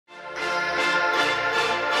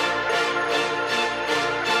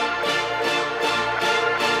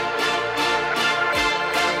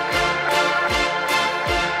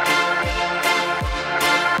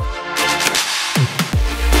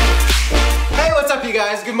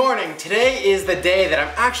Hey guys, good morning. Today is the day that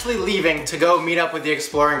I'm actually leaving to go meet up with the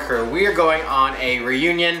exploring crew. We are going on a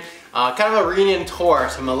reunion, kind of a reunion tour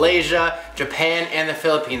to Malaysia, Japan, and the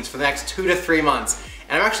Philippines for the next 2 to 3 months.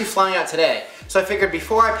 And I'm actually flying out today. So I figured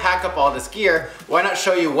before I pack up all this gear, why not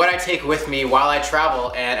show you what I take with me while I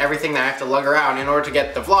travel and everything that I have to lug around in order to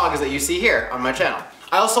get the vlogs that you see here on my channel.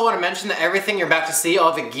 I also want to mention that everything you're about to see,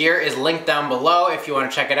 all the gear, is linked down below if you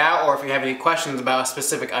want to check it out or if you have any questions about a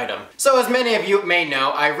specific item. So as many of you may know,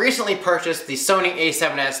 I recently purchased the Sony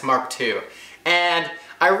a7S Mark II. And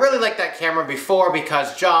I really liked that camera before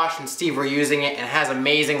because Josh and Steve were using it and it has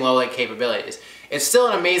amazing low light capabilities. It's still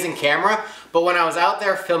an amazing camera, but when I was out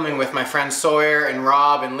there filming with my friends Sawyer and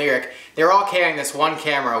Rob and Lyric, they were all carrying this one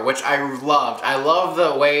camera, which I loved. I love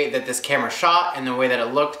the way that this camera shot and the way that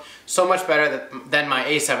it looked so much better than my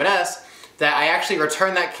a7S that I actually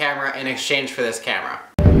returned that camera in exchange for this camera.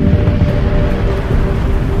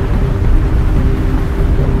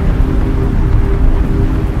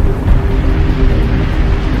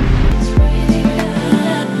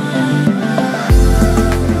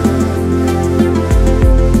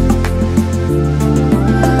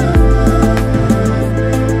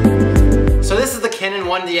 So this is the Canon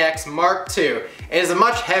 1DX Mark II. It is a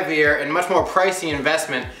much heavier and much more pricey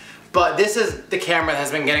investment, but this is the camera that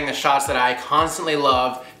has been getting the shots that I constantly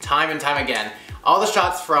love time and time again. All the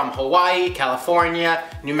shots from Hawaii, California,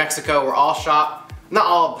 New Mexico were all shot, not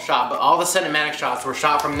all shot, but all the cinematic shots were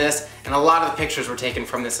shot from this, and a lot of the pictures were taken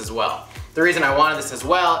from this as well. The reason I wanted this as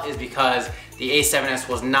well is because the a7S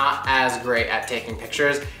was not as great at taking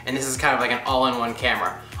pictures, and this is kind of like an all-in-one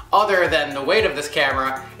camera. Other than the weight of this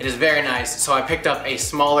camera, it is very nice, so I picked up a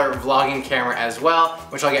smaller vlogging camera as well,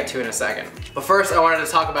 which I'll get to in a second. But first I wanted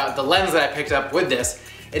to talk about the lens that I picked up with this.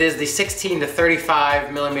 It is the 16 to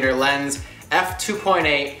 35 millimeter lens,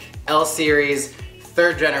 f2.8 L series,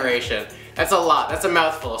 3rd generation. That's a lot, that's a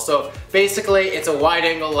mouthful. So basically it's a wide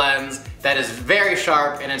angle lens that is very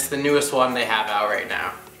sharp and it's the newest one they have out right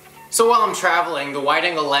now. So while I'm traveling, the wide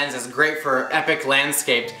angle lens is great for epic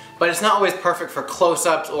landscapes, but it's not always perfect for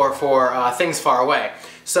close-ups or for things far away.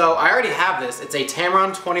 So I already have this. It's a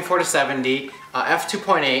Tamron 24-70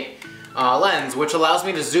 f2.8 lens, which allows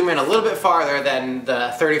me to zoom in a little bit farther than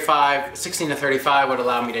the 16 to 35 would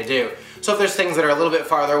allow me to do. So if there's things that are a little bit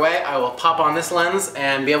farther away, I will pop on this lens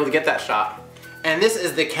and be able to get that shot. And this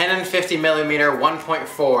is the Canon 50mm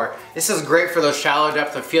 1.4. This is great for those shallow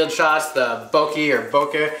depth of field shots, the bokeh or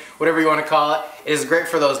bokeh, whatever you want to call it. It is great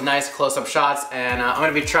for those nice close-up shots, and I'm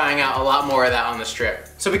going to be trying out a lot more of that on this trip.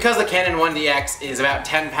 So because the Canon 1DX is about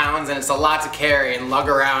 10 pounds and it's a lot to carry and lug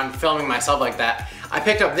around filming myself like that, I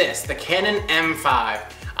picked up this, the Canon M5.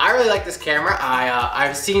 I really like this camera.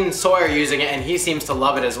 I've seen Sawyer using it and he seems to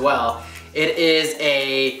love it as well. It is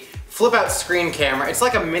a flip out screen camera. It's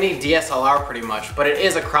like a mini DSLR pretty much, but it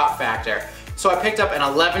is a crop factor. So I picked up an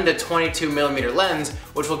 11 to 22 millimeter lens,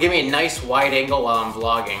 which will give me a nice wide angle while I'm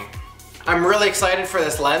vlogging. I'm really excited for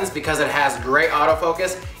this lens because it has great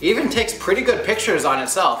autofocus. It even takes pretty good pictures on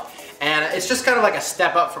itself. And it's just kind of like a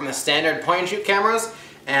step up from the standard point and shoot cameras.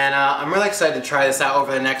 And I'm really excited to try this out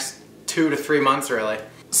over the next 2 to 3 months really.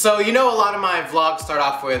 So you know a lot of my vlogs start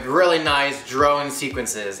off with really nice drone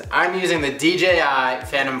sequences. I'm using the DJI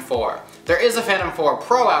Phantom 4. There is a Phantom 4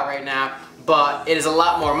 Pro out right now, but it is a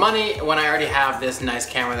lot more money when I already have this nice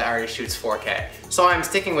camera that already shoots 4K. So I'm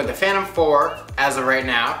sticking with the Phantom 4 as of right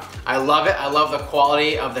now. I love it. I love the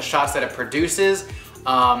quality of the shots that it produces.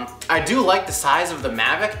 I do like the size of the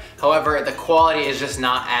Mavic, however the quality is just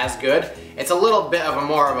not as good. It's a little bit of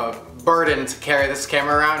more of a burden to carry this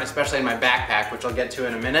camera around, especially in my backpack, which I'll get to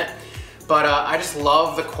in a minute. But I just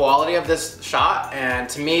love the quality of this shot, and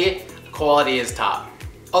to me, quality is top.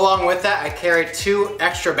 Along with that, I carry 2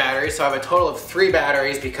 extra batteries, so I have a total of 3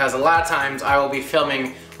 batteries because a lot of times I will be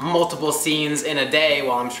filming multiple scenes in a day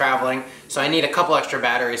while I'm traveling, so I need a couple extra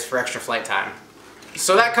batteries for extra flight time.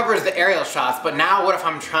 So that covers the aerial shots, but now what if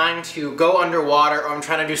I'm trying to go underwater or I'm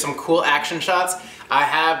trying to do some cool action shots? I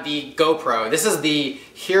have the GoPro. This is the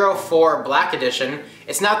Hero 4 Black Edition.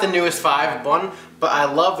 It's not the newest 5 one, but I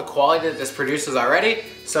love the quality that this produces already.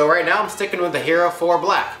 So right now I'm sticking with the Hero 4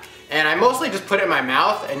 Black. And I mostly just put it in my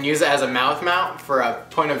mouth and use it as a mouth mount for a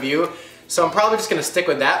point of view. So I'm probably just gonna stick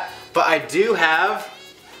with that. But I do have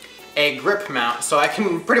a grip mount, so I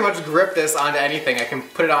can pretty much grip this onto anything. I can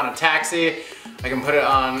put it on a taxi, I can put it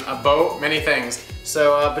on a boat, many things.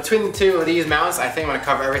 So between the 2 of these mounts, I think I'm gonna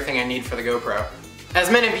cover everything I need for the GoPro. As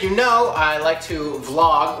many of you know, I like to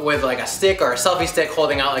vlog with like a stick or a selfie stick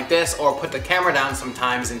holding out like this, or put the camera down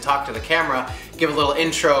sometimes and talk to the camera, give a little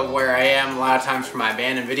intro of where I am a lot of times for my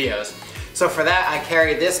abandoned videos. So for that, I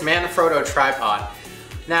carry this Manfrotto tripod.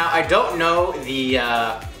 Now, I don't know the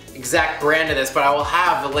exact brand of this, but I will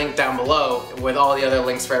have the link down below with all the other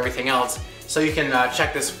links for everything else, so you can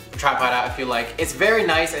check this tripod out if you like. It's very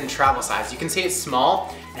nice and travel size. You can see it's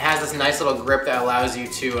small. It has this nice little grip that allows you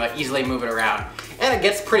to easily move it around. And it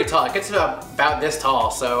gets pretty tall. It gets about this tall,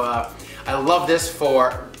 so I love this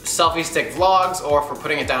for selfie stick vlogs or for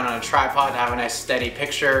putting it down on a tripod to have a nice steady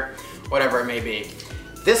picture, whatever it may be.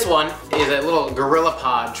 This one is a little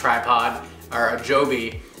GorillaPod tripod, or a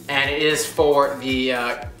Joby, and it is for the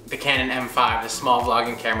Canon M5, the small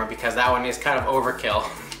vlogging camera, because that one is kind of overkill.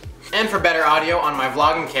 And for better audio on my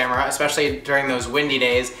vlogging camera, especially during those windy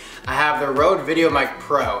days, I have the Rode VideoMic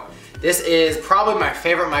Pro. This is probably my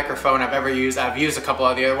favorite microphone I've ever used. I've used a couple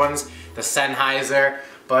of the other ones, the Sennheiser,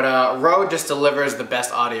 but Rode just delivers the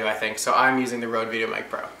best audio, I think, so I'm using the Rode VideoMic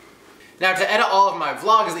Pro. Now, to edit all of my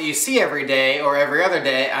vlogs that you see every day or every other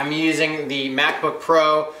day, I'm using the MacBook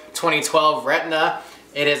Pro 2012 Retina.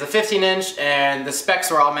 It is a 15-inch and the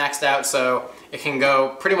specs are all maxed out, so it can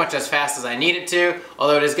go pretty much as fast as I need it to,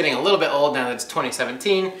 although it is getting a little bit old now that it's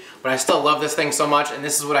 2017, but I still love this thing so much, and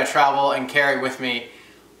this is what I travel and carry with me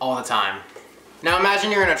all the time. Now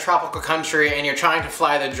imagine you're in a tropical country and you're trying to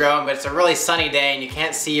fly the drone, but it's a really sunny day and you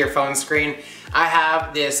can't see your phone screen. I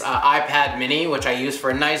have this iPad mini, which I use for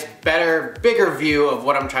a nice, better, bigger view of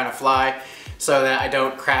what I'm trying to fly so that I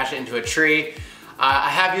don't crash it into a tree. I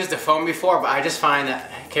have used a phone before, but I just find that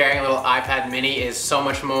carrying a little iPad mini is so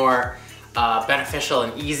much more beneficial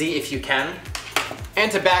and easy if you can.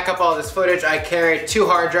 And to back up all this footage, I carry 2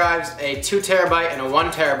 hard drives, a 2 terabyte and a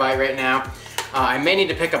 1 terabyte right now. I may need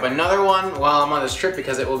to pick up another one while I'm on this trip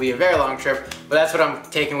because it will be a very long trip, but that's what I'm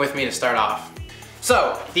taking with me to start off.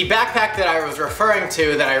 So, the backpack that I was referring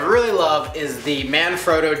to that I really love is the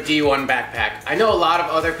Manfrotto D1 backpack. I know a lot of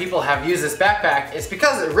other people have used this backpack. It's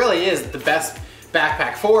because it really is the best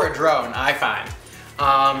backpack for a drone, I find.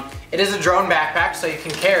 It is a drone backpack, so you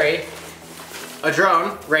can carry a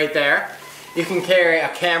drone right there. You can carry a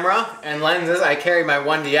camera and lenses. I carry my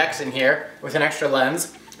 1DX in here with an extra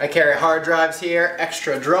lens. I carry hard drives here,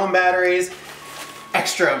 extra drone batteries,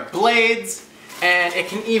 extra blades, and it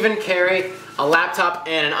can even carry a laptop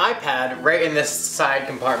and an iPad right in this side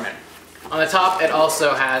compartment. On the top, it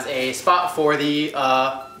also has a spot for the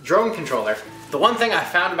drone controller. The one thing I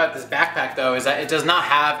found about this backpack though is that it does not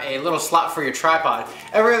have a little slot for your tripod.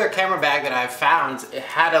 Every other camera bag that I've found, it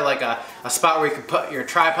had a spot where you could put your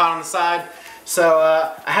tripod on the side. So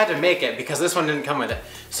I had to make it because this one didn't come with it.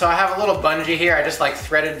 So I have a little bungee here. I just like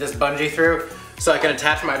threaded this bungee through so I can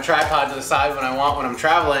attach my tripod to the side when I want when I'm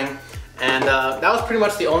traveling. And that was pretty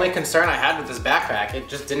much the only concern I had with this backpack. It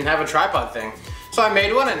just didn't have a tripod thing. So I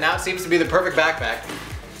made one and now it seems to be the perfect backpack.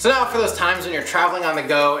 So now for those times when you're traveling on the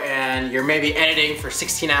go and you're maybe editing for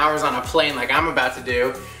 16 hours on a plane like I'm about to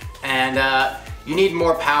do, and you need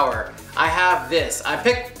more power, I have this. I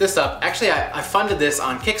picked this up. Actually, I funded this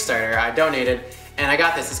on Kickstarter. I donated and I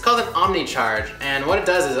got this. It's called an OmniCharge, and what it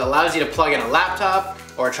does is it allows you to plug in a laptop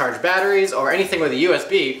or charge batteries or anything with a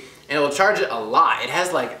USB, and it will charge it a lot. It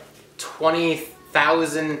has like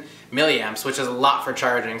 20,000 milliamps, which is a lot for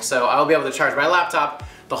charging. So I'll be able to charge my laptop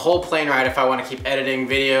the whole plane ride if I want to keep editing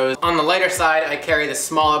videos. On the lighter side, I carry the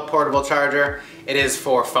smaller portable charger. It is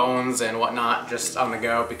for phones and whatnot, just on the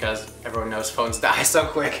go, because everyone knows phones die so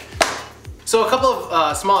quick. So a couple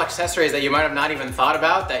of small accessories that you might have not even thought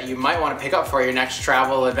about that you might want to pick up for your next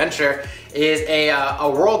travel adventure is a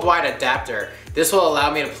worldwide adapter. This will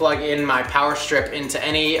allow me to plug in my power strip into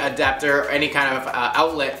any adapter, any kind of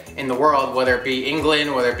outlet in the world, whether it be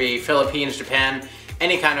England, whether it be Philippines, Japan,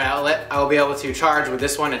 any kind of outlet. I will be able to charge with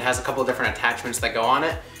this one. It has a couple of different attachments that go on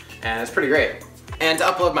it, and it's pretty great. And to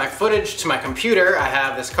upload my footage to my computer, I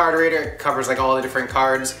have this card reader. It covers like all the different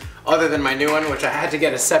cards, other than my new one, which I had to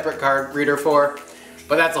get a separate card reader for,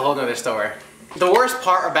 but that's a whole nother story. The worst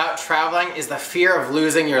part about traveling is the fear of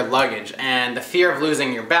losing your luggage and the fear of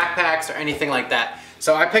losing your backpacks or anything like that.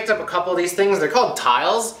 So I picked up a couple of these things. They're called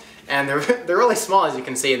tiles, and they're really small, as you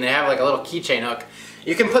can see, and they have like a little keychain hook.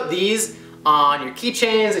 You can put these on your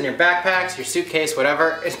keychains and your backpacks, your suitcase,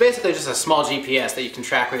 whatever. It's basically just a small GPS that you can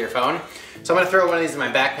track with your phone. So I'm gonna throw one of these in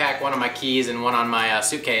my backpack, one on my keys, and one on my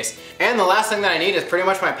suitcase. And the last thing that I need is pretty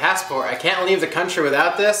much my passport. I can't leave the country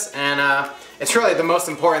without this, and it's really the most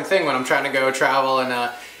important thing when I'm trying to go travel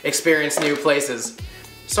and experience new places.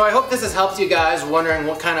 So I hope this has helped you guys wondering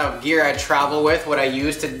what kind of gear I travel with, what I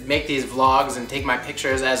use to make these vlogs and take my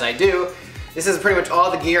pictures as I do. This is pretty much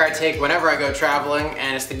all the gear I take whenever I go traveling,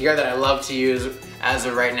 and it's the gear that I love to use as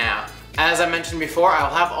of right now. As I mentioned before,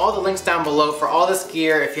 I'll have all the links down below for all this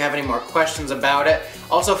gear if you have any more questions about it.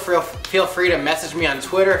 Also, feel free to message me on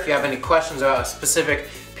Twitter if you have any questions about a specific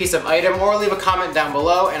piece piece of item, or leave a comment down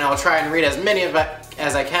below and I'll try and read as many of it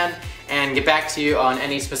as I can and get back to you on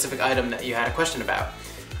any specific item that you had a question about.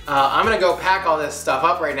 I'm gonna go pack all this stuff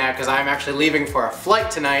up right now because I'm actually leaving for a flight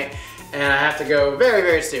tonight and I have to go very,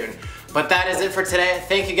 very soon. But that is it for today.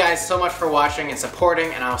 Thank you guys so much for watching and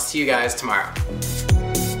supporting, and I'll see you guys tomorrow.